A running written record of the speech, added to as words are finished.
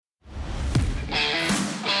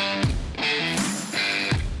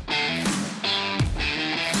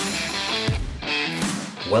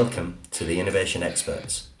Welcome to the Innovation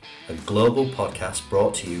Experts, a global podcast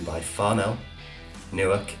brought to you by Farnell,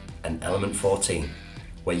 Newark and Element 14,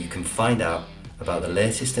 where you can find out about the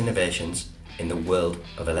latest innovations in the world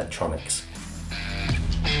of electronics.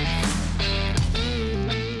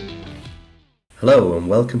 Hello and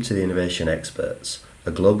welcome to the Innovation Experts,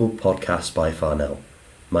 a global podcast by Farnell.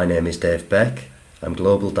 My name is Dave Beck. I'm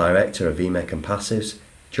Global Director of EMEC and Passives,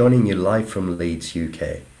 joining you live from Leeds,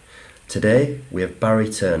 UK. Today we have Barry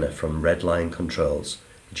Turner from Red Lion Controls,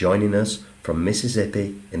 joining us from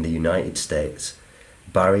Mississippi in the United States.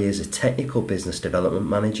 Barry is a technical business development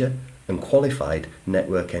manager and qualified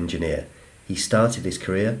network engineer. He started his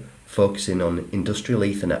career focusing on industrial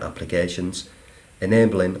Ethernet applications,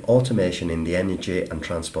 enabling automation in the energy and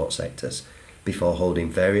transport sectors, before holding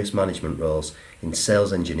various management roles in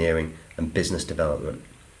sales engineering and business development.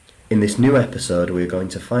 In this new episode, we are going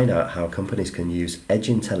to find out how companies can use edge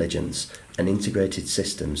intelligence and integrated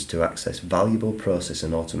systems to access valuable process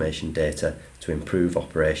and automation data to improve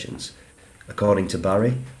operations. According to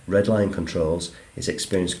Barry, Red Lion Controls is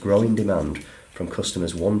experiencing growing demand from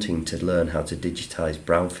customers wanting to learn how to digitize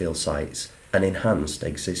brownfield sites and enhance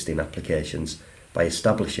existing applications by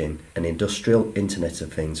establishing an industrial Internet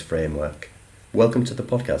of Things framework. Welcome to the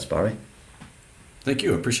podcast, Barry. Thank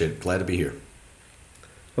you. I appreciate it. Glad to be here.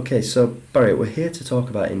 Okay, so Barry, we're here to talk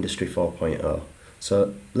about Industry 4.0.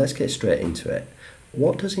 So let's get straight into it.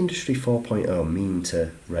 What does Industry 4.0 mean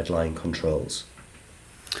to Red Lion Controls?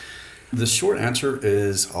 The short answer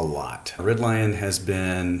is a lot. Red Lion has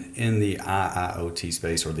been in the IIoT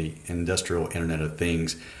space, or the Industrial Internet of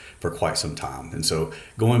Things, for quite some time. And so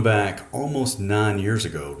going back almost 9 years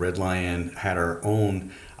ago, Red Lion had our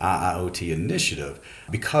own IIoT initiative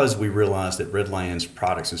because we realized that Red Lion's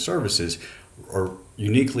products and services are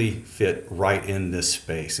uniquely fit right in this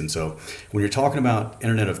space. And so when you're talking about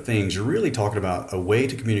Internet of Things, you're really talking about a way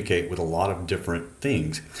to communicate with a lot of different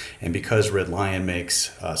things. And because Red Lion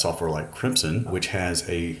makes software like Crimson, which has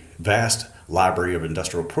a vast library of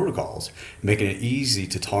industrial protocols, making it easy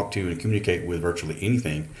to talk to and communicate with virtually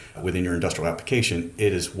anything within your industrial application,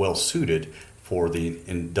 it is well suited for the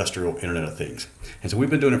industrial Internet of Things. And so we've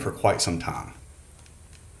been doing it for quite some time.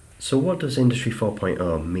 So what does Industry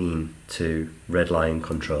 4.0 mean to Red Lion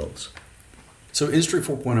Controls? So Industry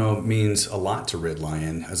 4.0 means a lot to Red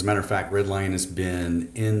Lion. As a matter of fact, Red Lion has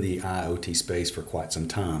been in the IoT space for quite some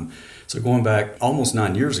time. So going back almost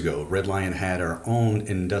 9 years ago, Red Lion had our own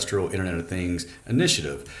Industrial Internet of Things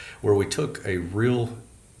initiative, where we took a real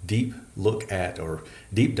deep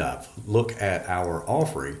dive look at our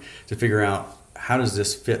offering to figure out how does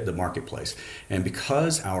this fit the marketplace. And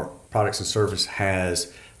because our products and service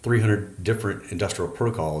has 300 different industrial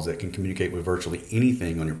protocols that can communicate with virtually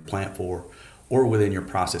anything on your plant floor or within your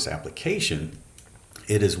process application,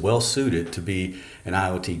 it is well suited to be an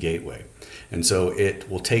IoT gateway. And so it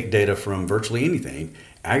will take data from virtually anything,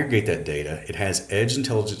 aggregate that data. It has edge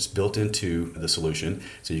intelligence built into the solution,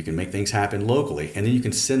 so you can make things happen locally, and then you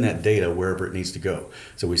can send that data wherever it needs to go.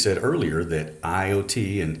 So we said earlier that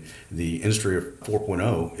IoT and the Industry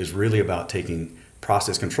 4.0 is really about taking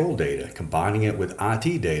process control data, combining it with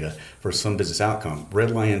IT data for some business outcome.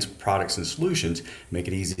 Red Lion's products and solutions make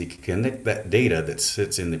it easy to connect that data that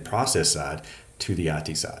sits in the process side to the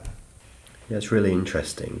IT side. Yeah, it's really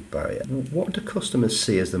interesting, Barry. What do customers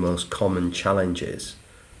see as the most common challenges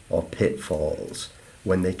or pitfalls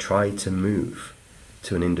when they try to move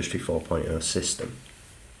to an Industry 4.0 system?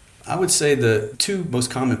 I would say the two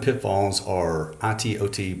most common pitfalls are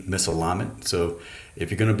IT-OT misalignment. So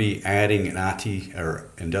if you're going to be adding an IT or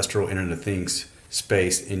industrial Internet of Things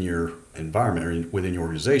space in your environment or within your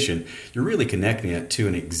organization, you're really connecting it to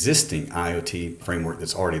an existing IoT framework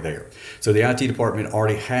that's already there. So the IT department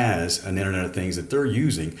already has an Internet of Things that they're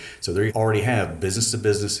using. So they already have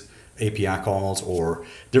business-to-business API calls or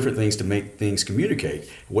different things to make things communicate.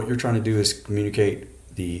 What you're trying to do is communicate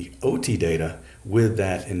the OT data with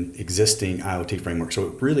that existing IoT framework. So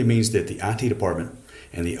it really means that the IT department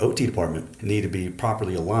and the OT department need to be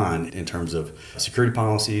properly aligned in terms of security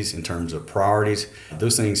policies, in terms of priorities.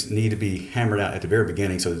 Those things need to be hammered out at the very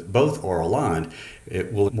beginning so that both are aligned.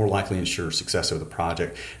 It will more likely ensure success of the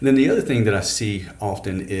project. And then the other thing that I see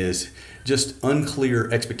often is just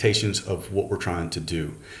unclear expectations of what we're trying to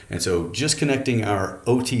do. And so just connecting our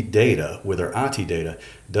OT data with our IT data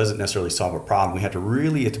doesn't necessarily solve a problem. We have to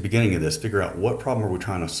really, at the beginning of this, figure out what problem are we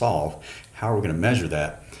trying to solve, how are we going to measure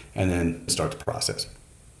that, and then start the process.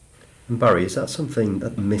 And Barry, is that something,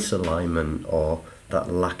 that misalignment or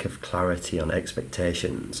that lack of clarity on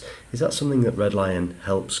expectations, is that something that Red Lion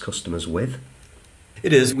helps customers with?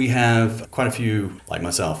 It is. We have quite a few, like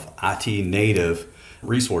myself, IT native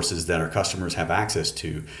resources that our customers have access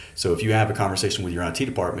to. So if you have a conversation with your IT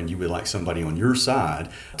department, you would like somebody on your side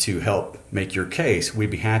to help make your case, we'd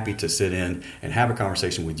be happy to sit in and have a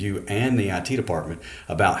conversation with you and the IT department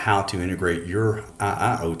about how to integrate your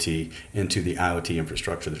IIoT into the IoT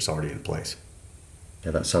infrastructure that's already in place.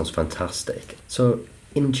 Yeah, that sounds fantastic. So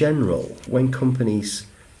in general, when companies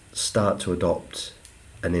start to adopt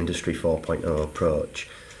an Industry 4.0 approach,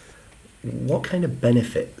 what kind of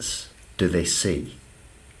benefits do they see?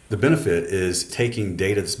 The benefit is taking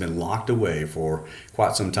data that's been locked away for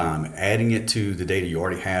quite some time, adding it to the data you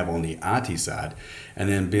already have on the IT side, and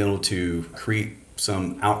then being able to create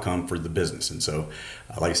some outcome for the business. And so,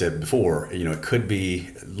 like I said before, it could be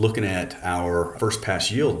looking at our first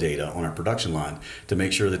pass yield data on our production line to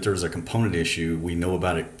make sure that there's a component issue, we know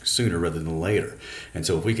about it sooner rather than later. And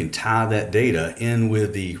so if we can tie that data in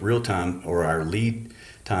with the real time or our lead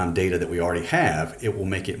time data that we already have, it will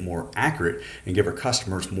make it more accurate and give our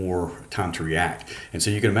customers more time to react. And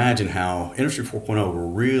so you can imagine how Industry 4.0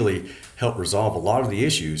 will really help resolve a lot of the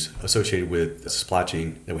issues associated with the supply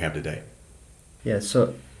chain that we have today. Yeah,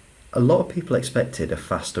 so a lot of people expected a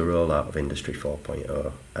faster rollout of Industry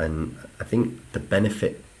 4.0, and I think the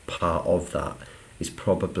benefit part of that is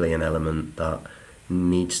probably an element that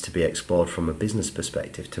needs to be explored from a business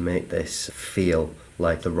perspective to make this feel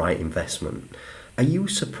like the right investment. Are you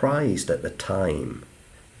surprised at the time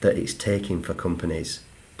that it's taking for companies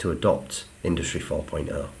to adopt Industry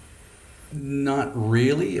 4.0? Not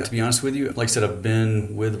really, to be honest with you. Like I said, I've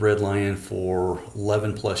been with Red Lion for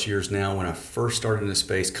 11 plus years now. When I first started in this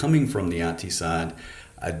space, coming from the IT side,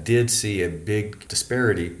 I did see a big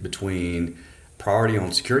disparity between priority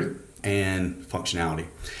on security and functionality.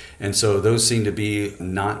 And so those seem to be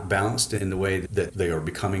not balanced in the way that they are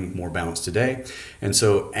becoming more balanced today. And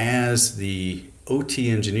so as the OT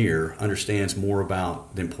engineer understands more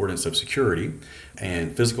about the importance of security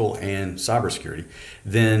and physical and cybersecurity,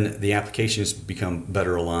 then the applications become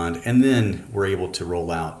better aligned, and then we're able to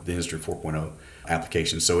roll out the Industry 4.0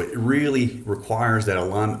 applications. So it really requires that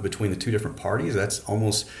alignment between the two different parties. That's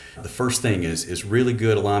almost the first thing is really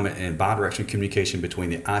good alignment and bidirectional communication between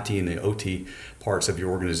the IT and the OT parts of your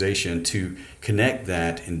organization to connect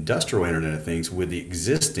that industrial Internet of Things with the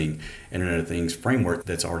existing Internet of Things framework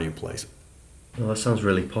that's already in place. Well, that sounds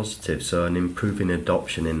really positive. So an improving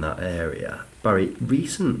adoption in that area. Barry,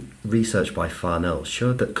 recent research by Farnell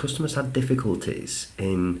showed that customers had difficulties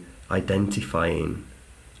in identifying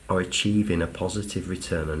or achieving a positive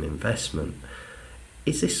return on investment.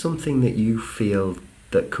 Is this something that you feel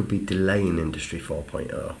that could be delaying Industry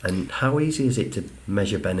 4.0? And how easy is it to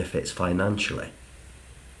measure benefits financially?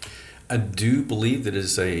 I do believe that it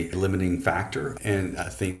is a limiting factor, and I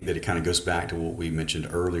think that it kind of goes back to what we mentioned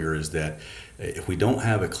earlier, is that if we don't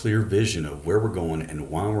have a clear vision of where we're going and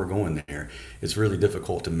why we're going there, it's really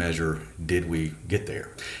difficult to measure, did we get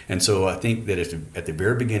there? And so I think that at the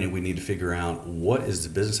very beginning, we need to figure out what is the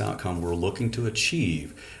business outcome we're looking to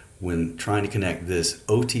achieve when trying to connect this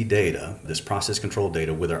OT data, this process control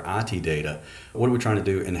data, with our IT data. What are we trying to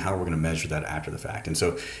do, and how are we going to measure that after the fact? And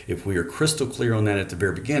so if we are crystal clear on that at the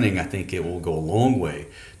very beginning, I think it will go a long way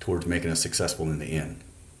towards making us successful in the end.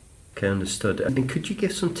 Okay, understood. And could you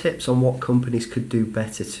give some tips on what companies could do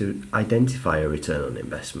better to identify a return on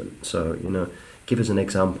investment? So, give us an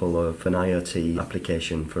example of an IoT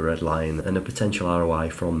application for Red Lion and a potential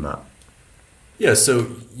ROI from that. Yeah, so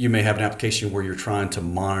you may have an application where you're trying to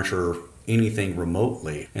monitor anything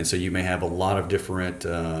remotely. And so you may have a lot of different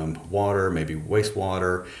water, maybe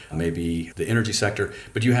wastewater, maybe the energy sector,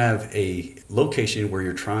 but you have a location where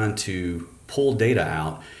you're trying to pull data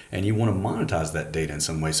out and you want to monetize that data in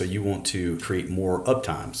some way. So you want to create more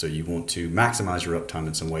uptime. So you want to maximize your uptime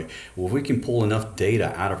in some way. Well, if we can pull enough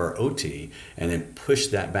data out of our OT and then push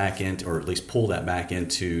that back into, or at least pull that back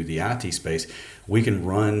into the IT space, we can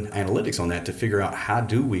run analytics on that to figure out how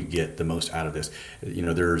do we get the most out of this.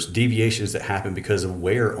 There's deviations that happen because of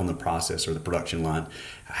wear on the process or the production line.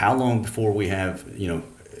 How long before we have,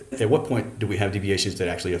 at what point do we have deviations that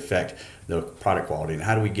actually affect the product quality, and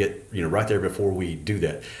how do we get right there before we do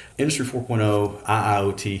that? Industry 4.0,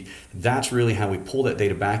 IIoT, that's really how we pull that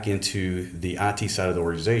data back into the IT side of the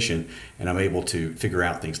organization, and I'm able to figure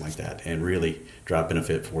out things like that and really drive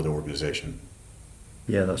benefit for the organization.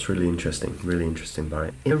 Yeah, that's really interesting,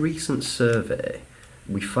 Barry. In a recent survey,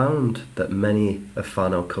 we found that many of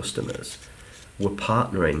Farnell customers were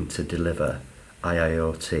partnering to deliver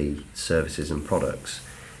IIoT services and products.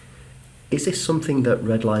 Is this something that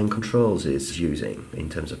Red Lion Controls is using in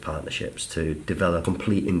terms of partnerships to develop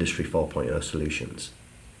complete Industry 4.0 solutions?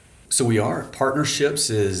 So we are. Partnerships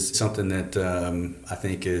is something that I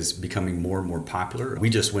think is becoming more and more popular. We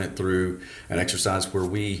just went through an exercise where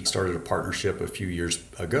we started a partnership a few years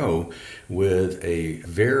ago with a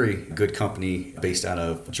very good company based out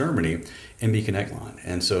of Germany, MB Connect Line.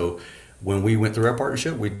 And so when we went through our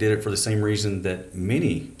partnership, we did it for the same reason that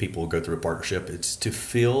many people go through a partnership. It's to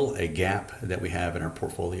fill a gap that we have in our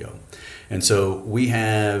portfolio. And so we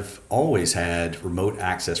have always had remote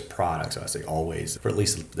access products. I say always, for at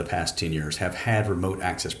least the past 10 years, have had remote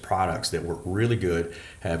access products that work really good,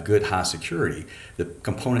 have good high security. The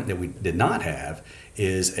component that we did not have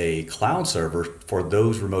is a cloud server for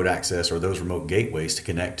those remote access or those remote gateways to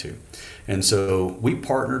connect to. And so we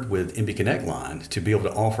partnered with MB Connect Line to be able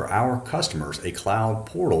to offer our customers a cloud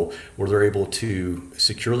portal where they're able to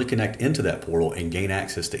securely connect into that portal and gain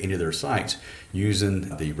access to any of their sites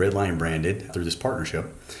using the Redline branded, through this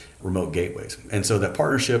partnership, remote gateways. And so that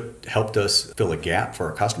partnership helped us fill a gap for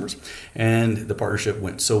our customers. And the partnership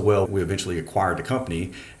went so well, we eventually acquired the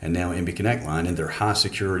company, and now MB Connect Line and their high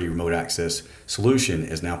security remote access solution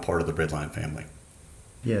is now part of the Redline family.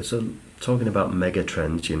 Yeah, so talking about mega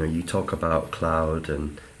trends, you talk about cloud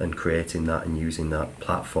and creating that and using that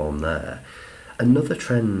platform there. Another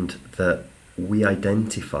trend that we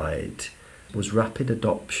identified was rapid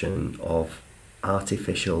adoption of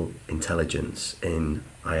artificial intelligence in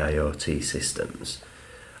IIoT systems.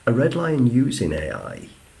 Are Redline using AI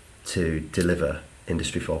to deliver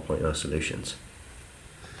Industry 4.0 solutions?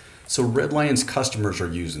 So Redline's customers are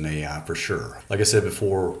using AI for sure. Like I said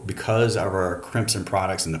before, because of our Crimson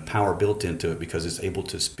products and the power built into it, because it's able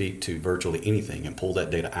to speak to virtually anything and pull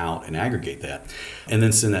that data out and aggregate that, and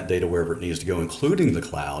then send that data wherever it needs to go, including the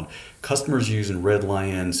cloud, customers using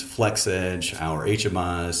Redline's FlexEdge, our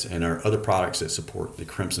HMIs, and our other products that support the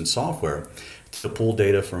Crimson software to pull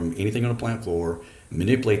data from anything on the plant floor,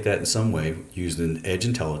 manipulate that in some way using edge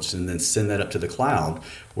intelligence, and then send that up to the cloud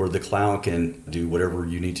where the cloud can do whatever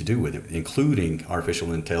you need to do with it, including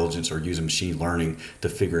artificial intelligence or using machine learning to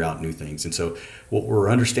figure out new things. And so what we're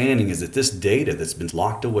understanding is that this data that's been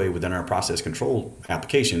locked away within our process control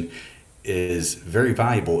application is very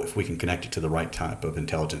valuable if we can connect it to the right type of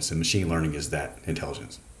intelligence, and machine learning is that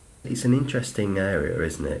intelligence. It's an interesting area,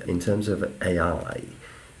 isn't it? In terms of AI,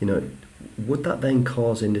 would that then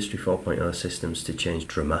cause Industry 4.0 systems to change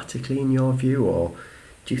dramatically in your view, or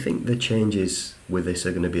do you think the changes with this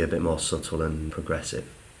are going to be a bit more subtle and progressive?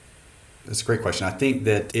 That's a great question. I think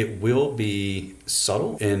that it will be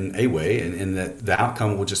subtle in a way, and that the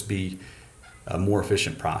outcome will just be a more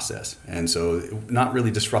efficient process. And so not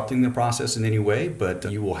really disrupting the process in any way, but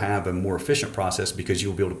you will have a more efficient process because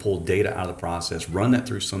you'll be able to pull data out of the process, run that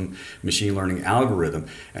through some machine learning algorithm,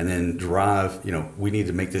 and then derive, we need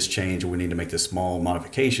to make this change, or we need to make this small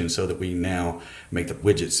modification so that we now make the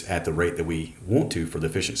widgets at the rate that we want to for the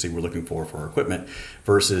efficiency we're looking for our equipment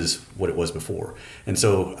versus what it was before. And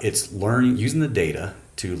so it's learning, using the data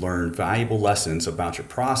to learn valuable lessons about your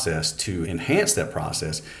process to enhance that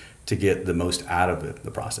process to get the most out of it,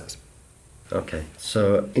 the process. Okay,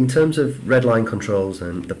 so in terms of Redline controls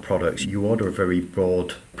and the products, you order a very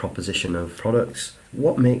broad proposition of products.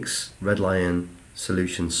 What makes Redline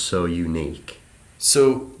solutions so unique?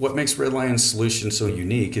 So what makes Redline's solution so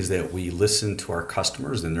unique is that we listen to our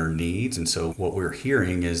customers and their needs. And so what we're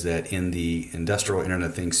hearing is that in the industrial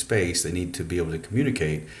Internet of Things space, they need to be able to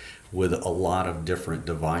communicate with a lot of different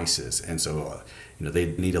devices. And so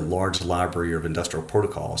they need a large library of industrial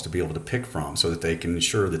protocols to be able to pick from so that they can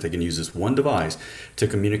ensure that they can use this one device to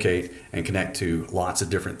communicate and connect to lots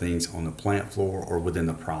of different things on the plant floor or within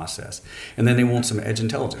the process. And then they want some edge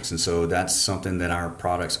intelligence. And so that's something that our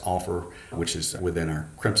products offer, which is within our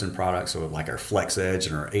Crimson products, so like our FlexEdge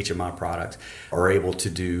and our HMI products are able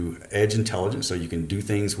to do edge intelligence, so you can do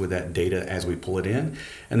things with that data as we pull it in.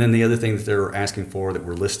 And then the other thing that they're asking for that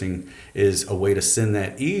we're listing is a way to send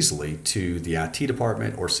that easily to the IT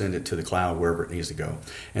department or send it to the cloud wherever it needs to go.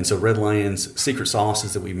 And so Redline's secret sauce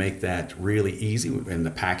is that we make that really easy in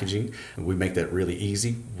the packaging. We make that really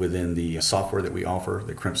easy within the software that we offer,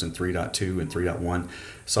 the Crimson 3.2 and 3.1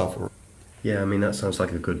 software. Yeah, that sounds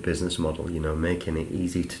like a good business model, making it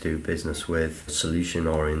easy to do business with, solution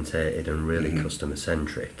orientated and really customer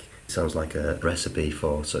centric. Sounds like a recipe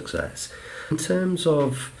for success. In terms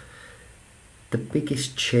of the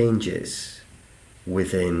biggest changes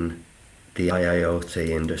within the IIoT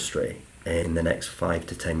industry in the next 5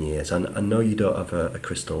 to 10 years, and I know you don't have a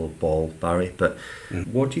crystal ball, Barry, but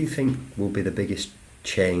what do you think will be the biggest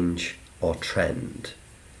change or trend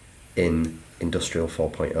in Industrial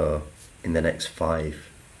 4.0 in the next 5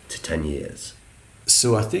 to 10 years?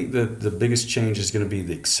 So I think that the biggest change is going to be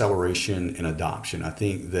the acceleration in adoption. I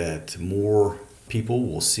think that more People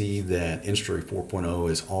will see that Industry 4.0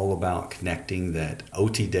 is all about connecting that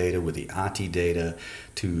OT data with the IT data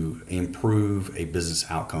to improve a business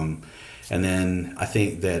outcome. And then I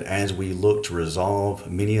think that as we look to resolve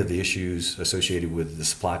many of the issues associated with the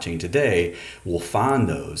supply chain today, we'll find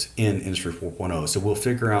those in Industry 4.0. So we'll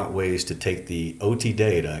figure out ways to take the OT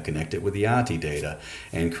data, connect it with the IT data,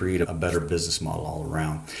 and create a better business model all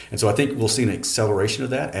around. And so I think we'll see an acceleration of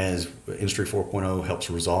that as Industry 4.0 helps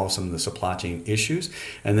resolve some of the supply chain issues.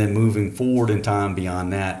 And then moving forward in time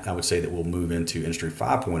beyond that, I would say that we'll move into Industry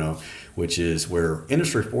 5.0, which is where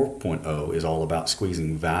Industry 4.0 is all about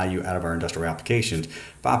squeezing value out of our industrial applications.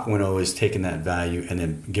 5.0 is taking that value and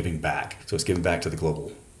then giving back. So it's giving back to the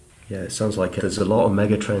global. Yeah, it sounds like there's a lot of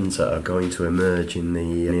megatrends that are going to emerge in the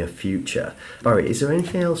near future. Barry, is there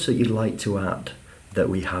anything else that you'd like to add that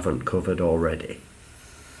we haven't covered already?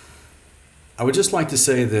 I would just like to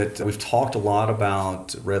say that we've talked a lot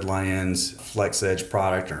about Red Lion's Flex Edge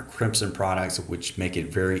product or Crimson products, which make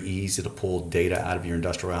it very easy to pull data out of your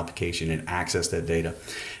industrial application and access that data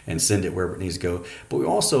and send it wherever it needs to go. But we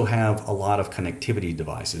also have a lot of connectivity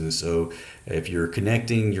devices. So if you're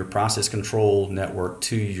connecting your process control network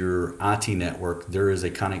to your IT network, there is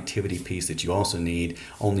a connectivity piece that you also need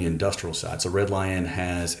on the industrial side. So Red Lion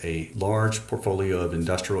has a large portfolio of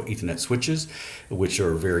industrial Ethernet switches, which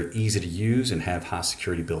are very easy to use and have high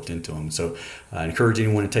security built into them. So I encourage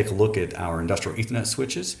anyone to take a look at our industrial Ethernet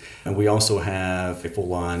switches. And we also have a full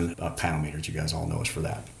line panel meters. You guys all know us for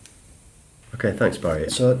that. Okay, thanks, Barry.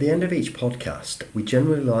 So at the end of each podcast, we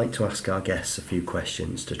generally like to ask our guests a few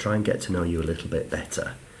questions to try and get to know you a little bit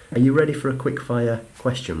better. Are you ready for a quick fire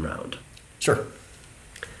question round? Sure.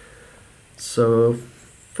 So,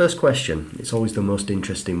 first question, it's always the most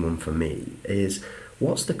interesting one for me, is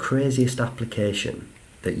what's the craziest application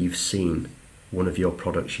that you've seen one of your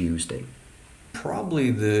products used in?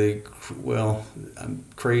 Probably I'm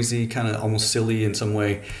crazy, kind of almost silly in some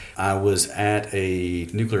way. I was at a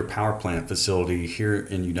nuclear power plant facility here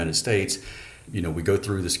in the United States. You know, we go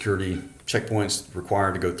through the security checkpoints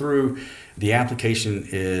required to go through. The application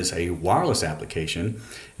is a wireless application,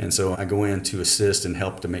 and so I go in to assist and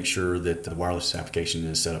help to make sure that the wireless application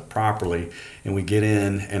is set up properly. And we get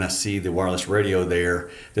in, and I see the wireless radio there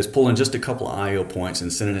that's pulling just a couple of I/O points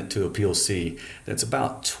and sending it to a PLC that's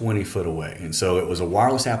about 20 foot away. And so it was a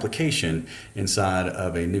wireless application inside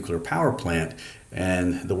of a nuclear power plant,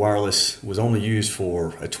 and the wireless was only used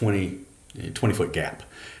for a 20 foot gap.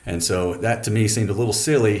 And so that to me seemed a little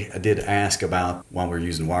silly. I did ask about why we're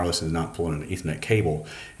using wireless and not pulling an Ethernet cable,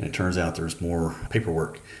 and it turns out there's more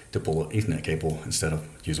paperwork to pull an Ethernet cable instead of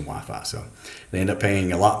using Wi-Fi. So they end up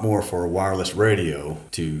paying a lot more for a wireless radio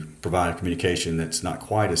to provide communication that's not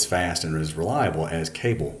quite as fast and as reliable as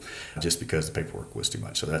cable, just because the paperwork was too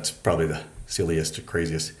much. So that's probably the silliest,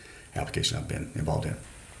 craziest application I've been involved in.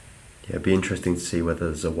 Yeah, it'd be interesting to see whether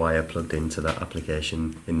there's a wire plugged into that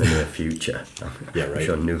application in the near future. Yeah, right. I'm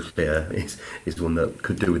sure nuclear is one that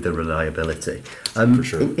could do with the reliability. For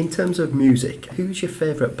sure. In terms of music, who's your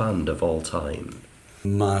favourite band of all time?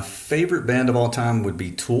 My favorite band of all time would be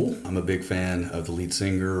Tool. I'm a big fan of the lead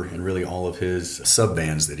singer and really all of his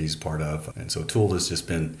sub-bands that he's part of. And so Tool has just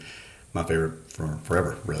been my favorite for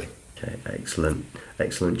forever, really. Okay,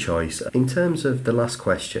 excellent choice. In terms of the last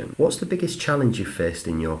question, what's the biggest challenge you faced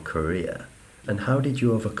in your career and how did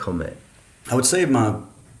you overcome it? I would say my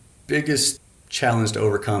biggest challenge to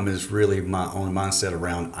overcome is really my own mindset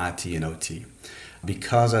around IT and OT.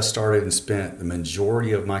 Because I started and spent the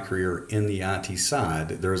majority of my career in the IT side,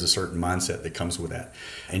 there is a certain mindset that comes with that.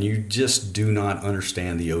 And you just do not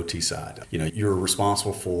understand the OT side. You know, you're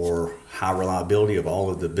responsible for high reliability of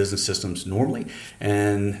all of the business systems normally,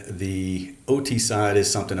 and the OT side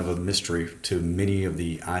is something of a mystery to many of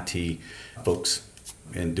the IT folks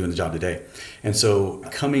and doing the job today. And so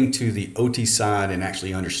coming to the OT side and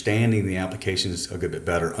actually understanding the applications a good bit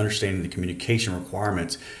better, understanding the communication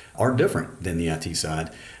requirements are different than the IT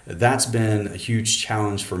side. That's been a huge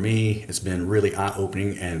challenge for me. It's been really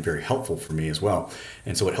eye-opening and very helpful for me as well.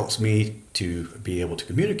 And so it helps me to be able to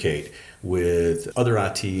communicate with other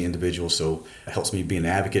IT individuals. So it helps me be an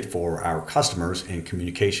advocate for our customers and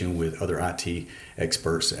communication with other IT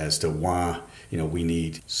experts as to why, we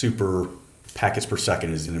need super packets per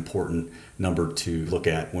second is an important number to look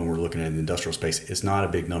at when we're looking at the industrial space. It's not a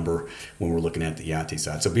big number when we're looking at the IT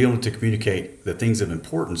side. So being able to communicate the things of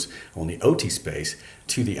importance on the OT space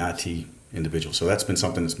to the IT individual. So that's been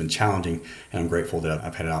something that's been challenging, and I'm grateful that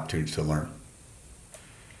I've had an opportunity to learn.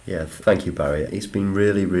 Yeah, thank you, Barry. It's been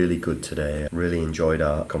really, really good today. Really enjoyed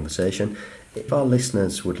our conversation. If our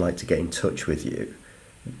listeners would like to get in touch with you,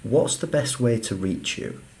 what's the best way to reach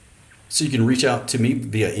you? So you can reach out to me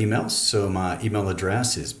via email. So my email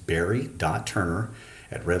address is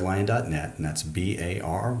barry.turner@redlion.net, and that's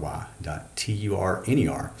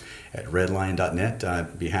barry.turner@redlion.net.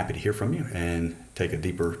 I'd be happy to hear from you and take a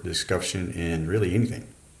deeper discussion in really anything.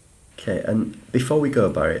 Okay, and before we go,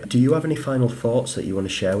 Barry, do you have any final thoughts that you want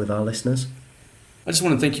to share with our listeners? I just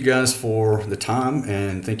want to thank you guys for the time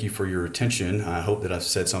and thank you for your attention. I hope that I've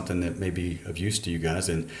said something that may be of use to you guys.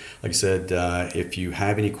 And like I said, if you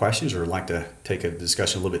have any questions or would like to take a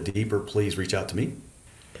discussion a little bit deeper, please reach out to me.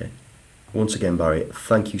 Okay. Once again, Barry,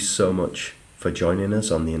 thank you so much for joining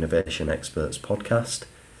us on the Innovation Experts podcast.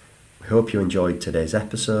 We hope you enjoyed today's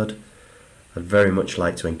episode. I'd very much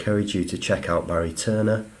like to encourage you to check out Barry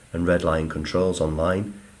Turner and Red Lion Controls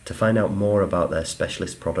online to find out more about their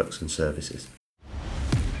specialist products and services.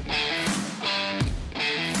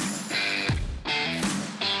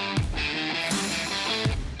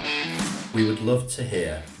 We would love to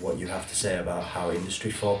hear what you have to say about how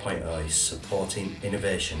Industry 4.0 is supporting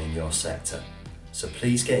innovation in your sector. So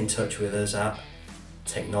please get in touch with us at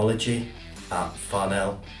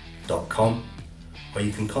technology@farnell.com, or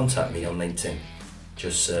you can contact me on LinkedIn.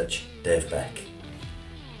 Just search Dave Beck.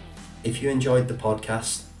 If you enjoyed the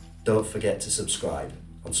podcast, don't forget to subscribe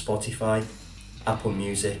on Spotify, Apple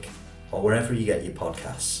Music, or wherever you get your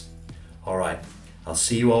podcasts. Alright, I'll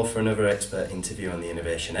see you all for another expert interview on the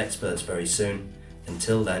Innovation Experts very soon.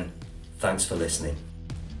 Until then, thanks for listening.